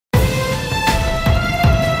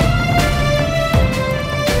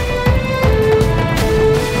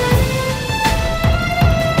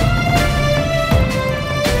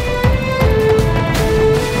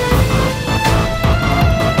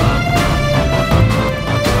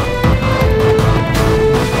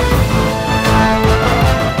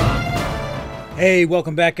Hey,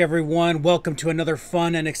 welcome back everyone. Welcome to another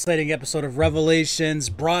fun and exciting episode of Revelations,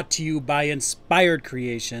 brought to you by Inspired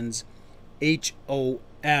Creations,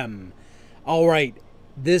 HOM. Alright,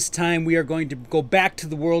 this time we are going to go back to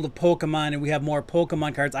the world of Pokemon, and we have more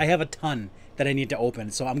Pokemon cards. I have a ton that I need to open,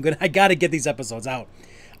 so I gotta get these episodes out.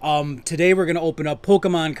 Today we're gonna open up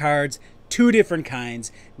Pokemon cards, two different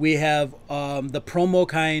kinds. We have the promo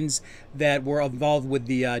kinds that were involved with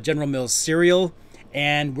the General Mills cereal,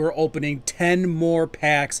 and we're opening 10 more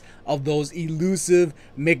packs of those elusive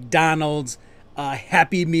McDonald's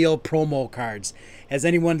Happy Meal promo cards. Has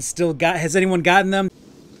anyone gotten them?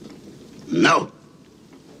 No.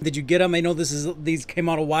 Did you get them? I know these came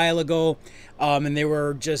out a while ago, and they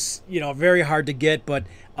were just, very hard to get, but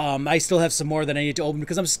I still have some more that I need to open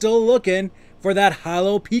because I'm still looking for that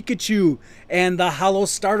Holo Pikachu and the Holo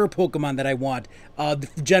starter Pokemon that I want.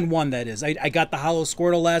 Gen 1, that is. I got the Holo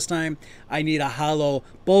Squirtle last time. I need a Holo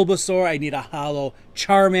Bulbasaur. I need a Holo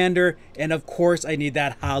Charmander. And of course, I need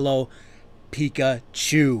that Holo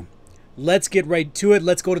Pikachu. Let's get right to it.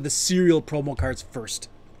 Let's go to the cereal promo cards first.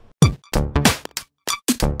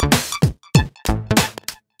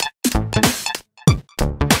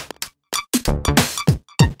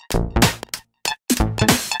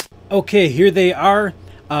 Okay, here they are.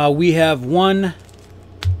 We have 1,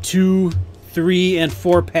 2, 3, and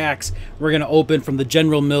 4 packs we're going to open from the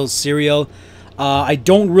General Mills cereal. I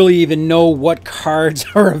don't really even know what cards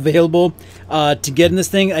are available to get in this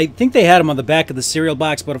thing. I think they had them on the back of the cereal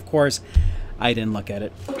box, but of course, I didn't look at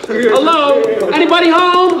it. Hello? Anybody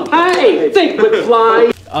home? Hey, think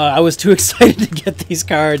McFly. I was too excited to get these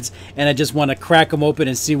cards, and I just want to crack them open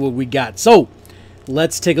and see what we got. So,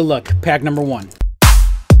 let's take a look. Pack number 1.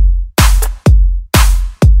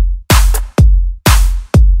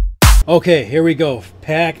 Okay, here we go.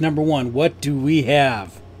 Pack number 1. What do we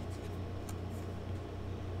have?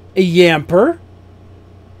 A Yamper.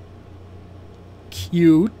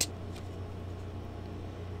 Cute.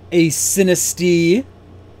 A Sinistea.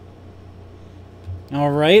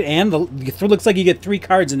 Alright, and it looks like you get 3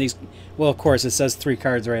 cards in these. Well, of course, it says 3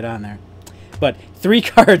 cards right on there. But 3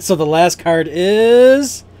 cards, so the last card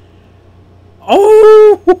is...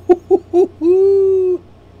 Oh!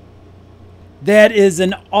 That is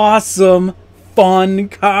an awesome, fun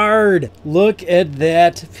card. Look at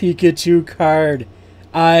that Pikachu card.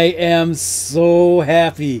 I am so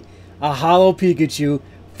happy. A Holo Pikachu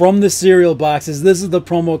from the cereal boxes. This is the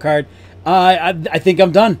promo card. I think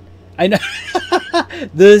I'm done. I know.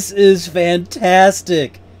 This is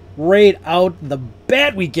fantastic. Right out the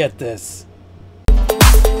bat we get this.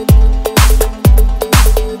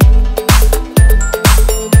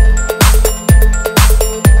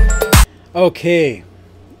 Okay,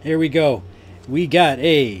 here we go. We got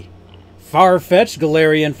a Farfetch'd,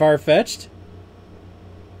 Galarian Farfetch'd.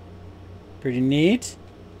 Pretty neat.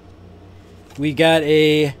 We got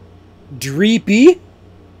a Dreepy.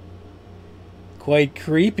 Quite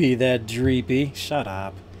creepy, that Dreepy. Shut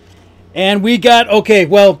up. And we got, okay,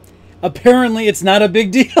 well, apparently it's not a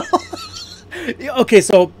big deal. Okay,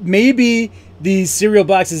 so maybe these cereal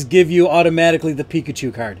boxes give you automatically the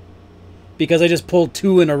Pikachu card, because I just pulled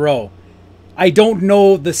 2 in a row. I don't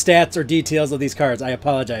know the stats or details of these cards. I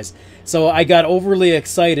apologize. So I got overly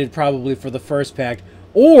excited probably for the first pack.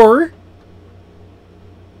 Or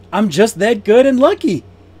I'm just that good and lucky.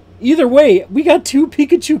 Either way, we got 2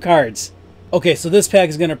 Pikachu cards. Okay, so this pack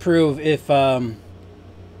is going to prove if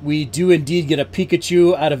we do indeed get a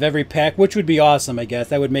Pikachu out of every pack, which would be awesome, I guess.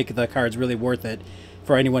 That would make the cards really worth it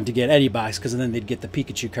for anyone to get any box, because then they'd get the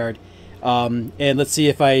Pikachu card. And let's see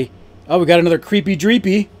if I... Oh, we got another Creepy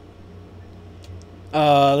Dreepy.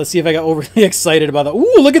 Let's see if I got overly excited about that.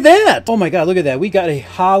 Ooh, look at that! Oh my god, look at that. We got a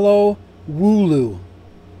Holo Wooloo.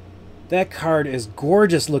 That card is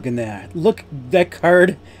gorgeous looking. Look, that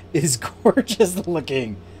card is gorgeous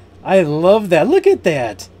looking. I love that. Look at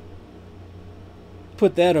that.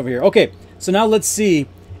 Put that over here. Okay, so now let's see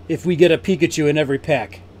if we get a Pikachu in every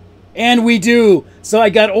pack. And we do! So I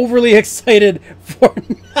got overly excited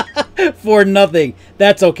for nothing.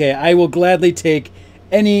 That's okay. I will gladly take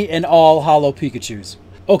any and all Holo Pikachus.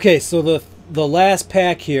 Okay, so the last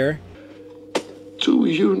pack here. Do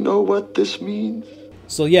you know what this means?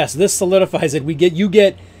 So yes, this solidifies it.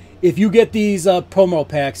 If you get these promo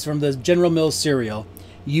packs from the General Mills cereal,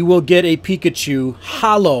 you will get a Pikachu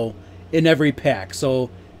Holo in every pack. So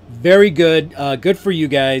very good. Good for you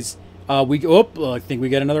guys. I think we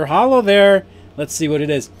got another Holo there. Let's see what it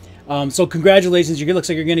is. So congratulations. It looks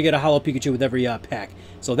like you're going to get a Holo Pikachu with every pack.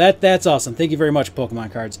 So that's awesome. Thank you very much,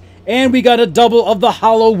 Pokemon cards. And we got a double of the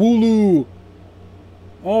Holo Wooloo.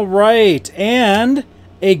 All right. And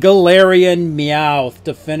a Galarian Meowth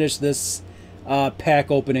to finish this pack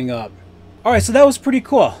opening up. Alright, so that was pretty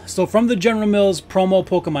cool. So from the General Mills promo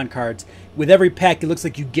Pokemon cards, with every pack it looks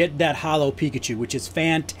like you get that Holo Pikachu, which is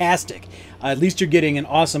fantastic. At least you're getting an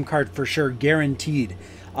awesome card for sure, guaranteed.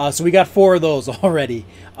 So we got 4 of those already.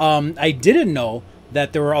 I didn't know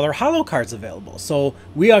that there were other Holo cards available. So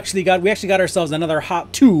we actually got ourselves another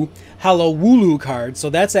 2 Holo Wooloo cards. So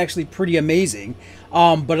that's actually pretty amazing.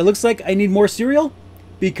 But it looks like I need more cereal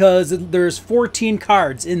because there's 14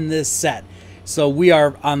 cards in this set. So we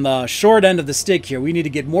are on the short end of the stick here. We need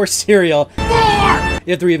to get more cereal,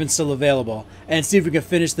 if they're even still available, and see if we can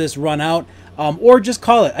finish this run out, or just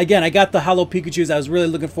call it. Again, I got the Holo Pikachus. I was really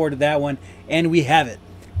looking forward to that one, and we have it.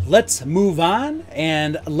 Let's move on,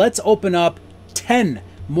 and let's open up 10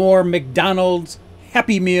 more McDonald's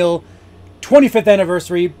Happy Meal 25th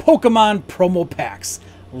Anniversary Pokemon promo packs.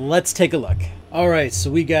 Let's take a look. All right,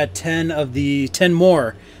 so we got 10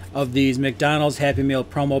 more of these McDonald's Happy Meal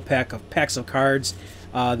promo packs of cards.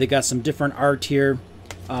 They got some different art here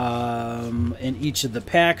in each of the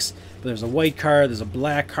packs. There's a white card, there's a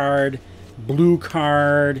black card, blue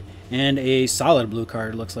card, and a solid blue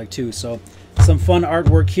card, it looks like, too. So some fun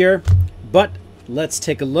artwork here, but let's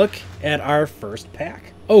take a look at our first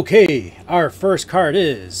pack. Okay, our first card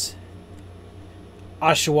is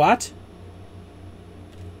Oshawott.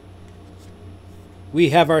 We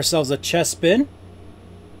have ourselves a Chespin.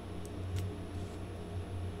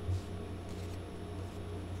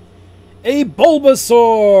 A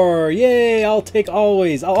Bulbasaur! Yay! I'll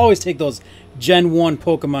always take those Gen 1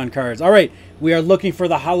 Pokemon cards. Alright, we are looking for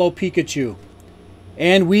the Holo Pikachu.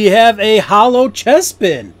 And we have a Holo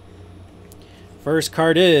Chespin. First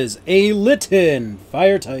card is a Litten,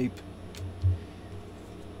 Fire type.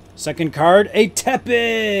 Second card, a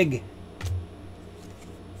Tepig.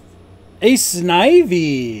 A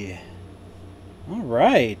Snivy.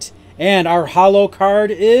 Alright. And our Holo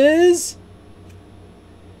card is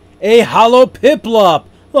a Holo Piplup.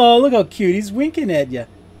 Oh, look how cute. He's winking at you.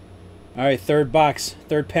 Alright, third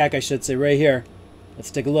pack, I should say, right here.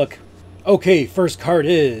 Let's take a look. Okay, first card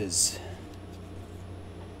is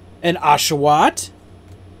an Oshawott.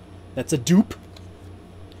 That's a dupe.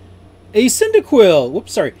 A Cyndaquil.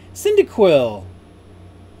 Whoops, sorry. Cyndaquil.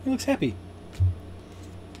 He looks happy.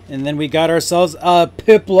 And then we got ourselves a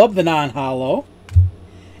Piplup, the non-holo.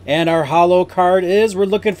 And our holo card is, we're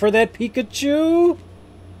looking for that Pikachu.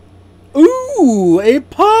 Ooh, a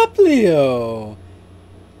Poplio.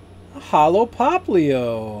 A Holo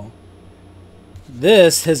Poplio.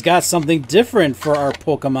 This has got something different for our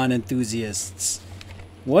Pokemon enthusiasts.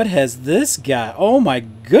 What has this got? Oh my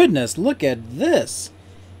goodness, look at this.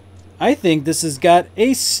 I think this has got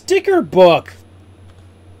a sticker book.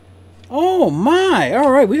 Oh my.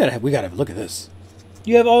 Alright, we gotta look at this.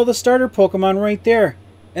 You have all the starter Pokemon right there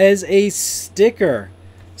as a sticker.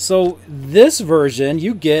 So this version,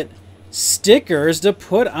 you get stickers to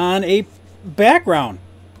put on a background.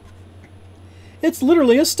 It's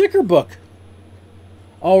literally a sticker book.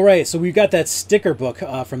 Alright, so we've got that sticker book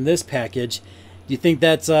from this package. Do you think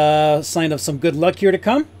that's a sign of some good luck here to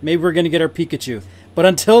come? Maybe we're going to get our Pikachu. But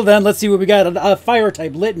until then, let's see what we got. A fire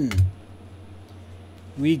type Litten.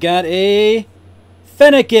 We got a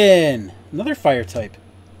Fennekin. Another fire type.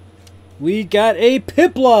 We got a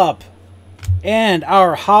Piplup. And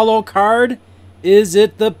our holo card, is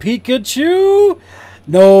it the Pikachu?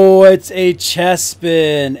 No, it's a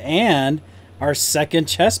Chespin. And our second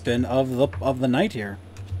Chespin of the night here.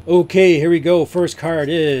 Okay, here we go. First card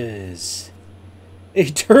is a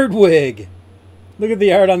Turtwig. Look at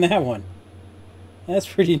the art on that one. That's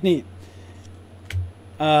pretty neat.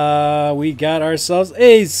 We got ourselves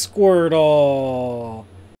a Squirtle.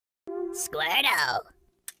 Squirtle.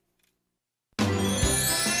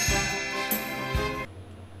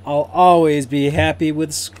 I'll always be happy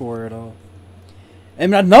with Squirtle.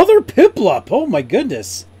 And another Piplup. Oh my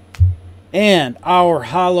goodness. And our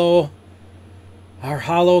holo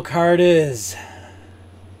card is,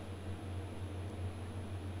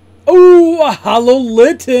 oh, a Holo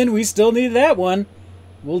Litten. We still need that one.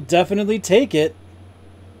 We'll definitely take it.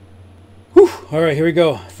 Whew. All right, here we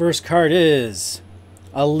go. First card is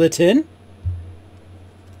a Litten,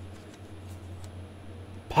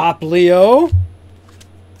 Poplio,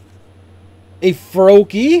 a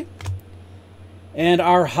Froakie, and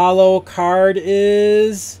our holo card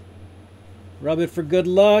is, rub it for good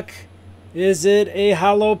luck. Is it a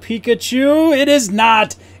Holo Pikachu? It is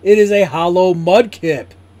not. It is a Holo Mudkip.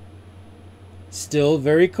 Still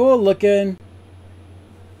very cool looking.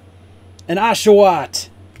 An Oshawott.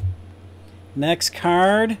 Next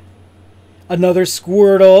card. Another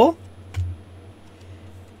Squirtle.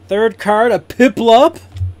 Third card, a Piplup.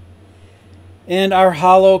 And our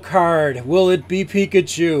holo card, will it be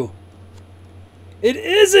Pikachu? It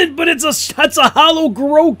isn't, but that's a holo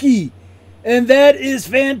Grookey, and that is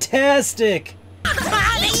fantastic.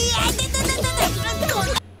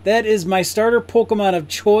 That is my starter Pokemon of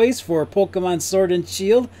choice for Pokemon Sword and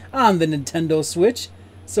Shield on the Nintendo Switch,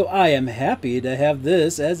 so I am happy to have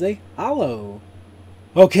this as a holo.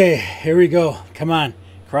 Okay, here we go. Come on,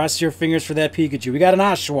 cross your fingers for that Pikachu. We got an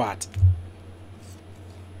Oshawott.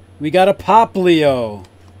 We got a Poplio.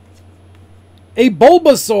 A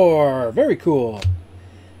Bulbasaur. Very cool.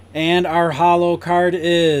 And our holo card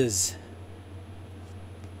is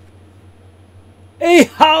a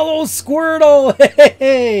holo Squirtle.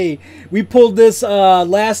 Hey! We pulled this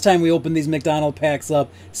last time we opened these McDonald packs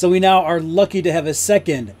up, so we now are lucky to have a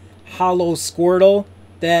second holo Squirtle.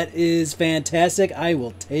 That is fantastic. I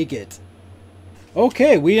will take it.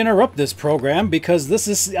 Okay, we interrupt this program because this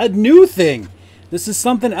is a new thing. This is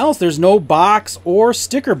something else. There's no box or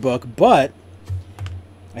sticker book, but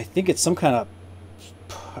I think it's some kind of,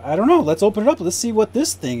 I don't know. Let's open it up. Let's see what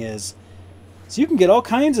this thing is. So you can get all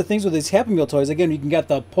kinds of things with these Happy Meal toys. Again, you can get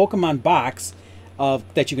the Pokemon box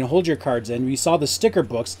that you can hold your cards in. We saw the sticker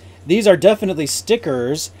books. These are definitely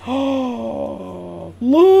stickers. Oh,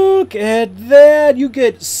 look at that. You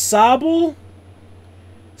get Sobble,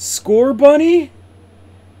 Scorbunny,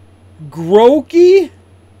 Grookey,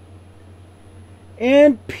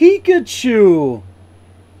 and Pikachu.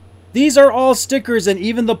 These are all stickers, and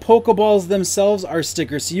even the Pokeballs themselves are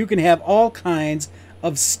stickers, so you can have all kinds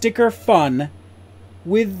of sticker fun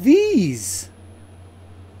with these.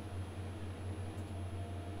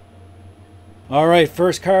 Alright,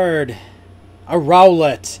 first card. A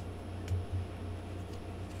Rowlet.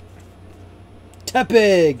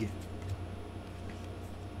 Tepig.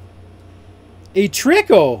 A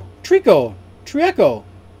Trico.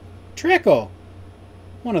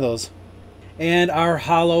 One of those. And our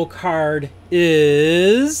holo card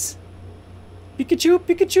is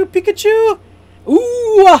Pikachu.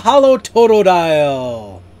 Ooh, a holo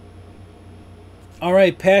Totodile. All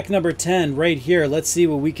right, pack number 10 right here. Let's see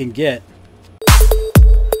what we can get.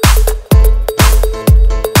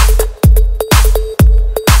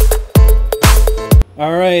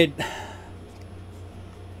 All right.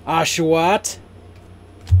 Oshawott.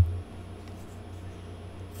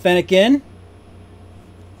 Fennekin.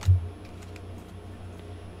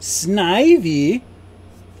 Snivy,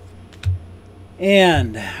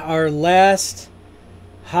 and our last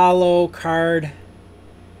holo card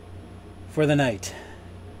for the night.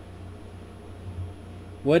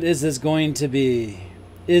 What is this going to be?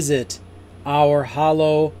 Is it our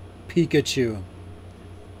holo Pikachu?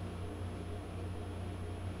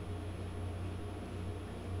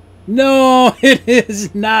 No, it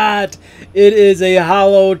is not. It is a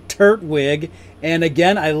holo Turtwig, and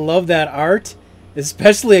again, I love that art.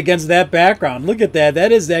 Especially against that background. Look at that.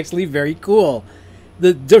 That is actually very cool.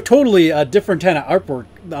 They're totally a different kind of artwork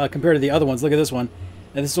compared to the other ones. Look at this one.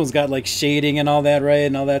 And this one's got like shading and all that, right?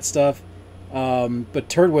 And all that stuff. But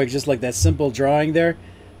Turtwig's just like that simple drawing there.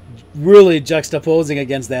 Really juxtaposing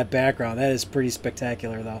against that background. That is pretty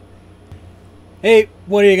spectacular, though. Hey,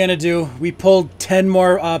 what are you going to do? We pulled 10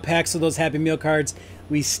 more packs of those Happy Meal cards.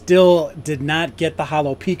 We still did not get the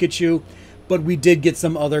holo Pikachu. But we did get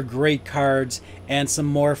some other great cards and some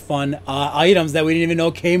more fun items that we didn't even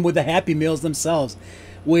know came with the Happy Meals themselves.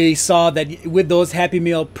 We saw that with those Happy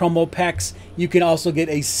Meal promo packs, you can also get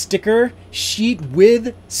a sticker sheet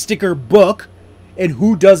with sticker book. And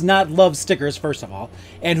who does not love stickers, first of all?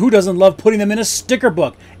 And who doesn't love putting them in a sticker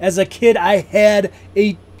book? As a kid, I had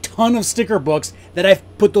a ton of sticker books that I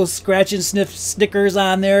put those scratch and sniff stickers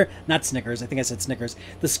on there. Not Snickers, I think I said Snickers.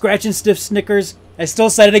 The scratch and sniff Snickers. I still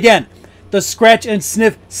said it again. The scratch and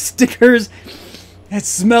sniff stickers. That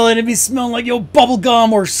smelling, it'd be smelling like, yo, bubble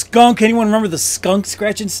gum or skunk. Anyone remember the skunk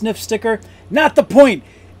scratch and sniff sticker? Not the point.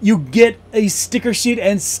 You get a sticker sheet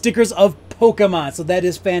and stickers of Pokemon. So that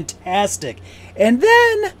is fantastic. And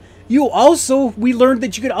then we learned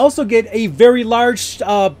that you could also get a very large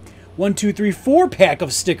 1, 2, 3, 4 pack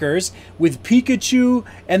of stickers with Pikachu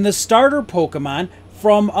and the starter Pokemon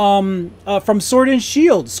from Sword and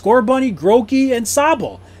Shield. Scorbunny, Grookey, and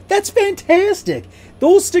Sobble. That's fantastic.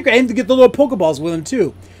 Those stickers, and to get the little Pokeballs with them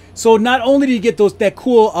too. So not only do you get that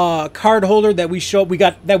cool card holder that we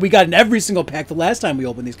got in every single pack the last time we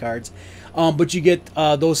opened these cards, but you get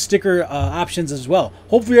those sticker options as well.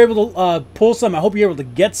 Hopefully you're able to pull some. I hope you're able to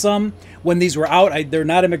get some when these were out. They're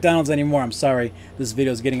not at McDonald's anymore. I'm sorry. This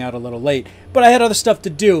video is getting out a little late, but I had other stuff to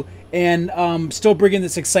do, and still bringing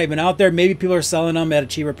this excitement out there. Maybe people are selling them at a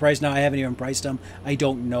cheaper price now. I haven't even priced them. I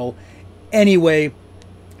don't know. Anyway,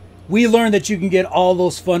 we learned that you can get all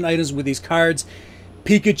those fun items with these cards.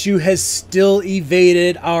 Pikachu has still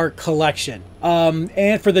evaded our collection.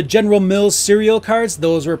 And for the General Mills cereal cards,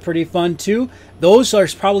 those were pretty fun too. Those are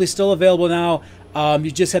probably still available now. You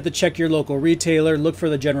just have to check your local retailer, look for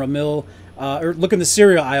the General Mill, or look in the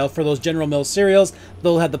cereal aisle for those General Mills cereals.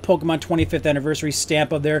 They'll have the Pokemon 25th anniversary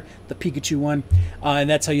stamp up there, the Pikachu one, and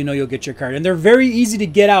that's how you know you'll get your card. And they're very easy to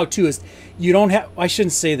get out too. Is you don't have, I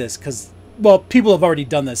shouldn't say this because, well, people have already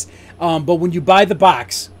done this, but when you buy the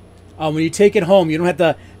box, when you take it home, you don't have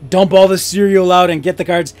to dump all the cereal out and get the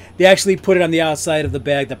cards. They actually put it on the outside of the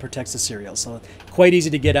bag that protects the cereal. So quite easy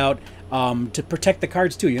to get out to protect the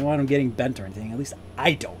cards too. You don't want them getting bent or anything. At least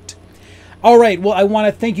I don't. All right. Well, I want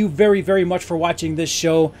to thank you very, very much for watching this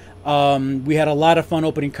show. We had a lot of fun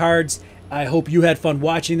opening cards. I hope you had fun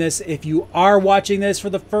watching this. If you are watching this for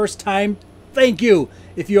the first time, thank you.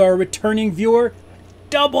 If you are a returning viewer,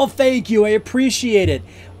 double thank you. I appreciate it.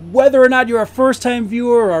 Whether or not you're a first-time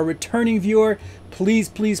viewer or a returning viewer, please,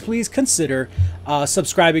 please, please consider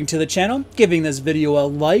subscribing to the channel, giving this video a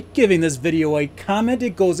like, giving this video a comment.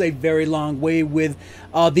 It goes a very long way with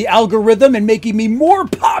the algorithm and making me more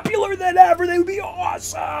popular than ever. That would be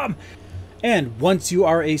awesome. And once you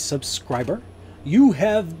are a subscriber, you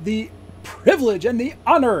have the privilege and the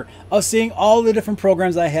honor of seeing all the different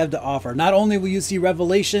programs I have to offer. Not only will you see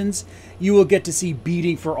Revelations, you will get to see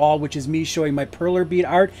Beading for All, which is me showing my perler bead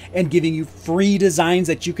art and giving you free designs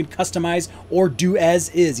that you can customize or do as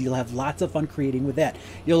is. You'll have lots of fun creating with that.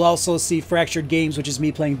 You'll also see Fractured Games, which is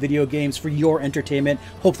me playing video games for your entertainment,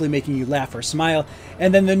 hopefully making you laugh or smile.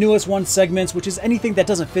 And then the newest one, Segments, which is anything that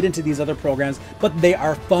doesn't fit into these other programs, but they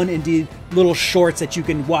are fun indeed, little shorts that you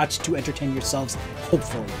can watch to entertain yourselves,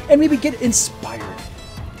 hopefully, and maybe get inspired.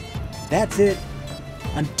 That's it.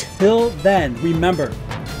 Until then, remember,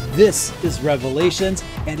 this is Revelations,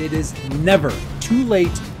 and it is never too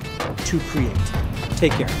late to create.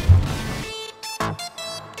 Take care.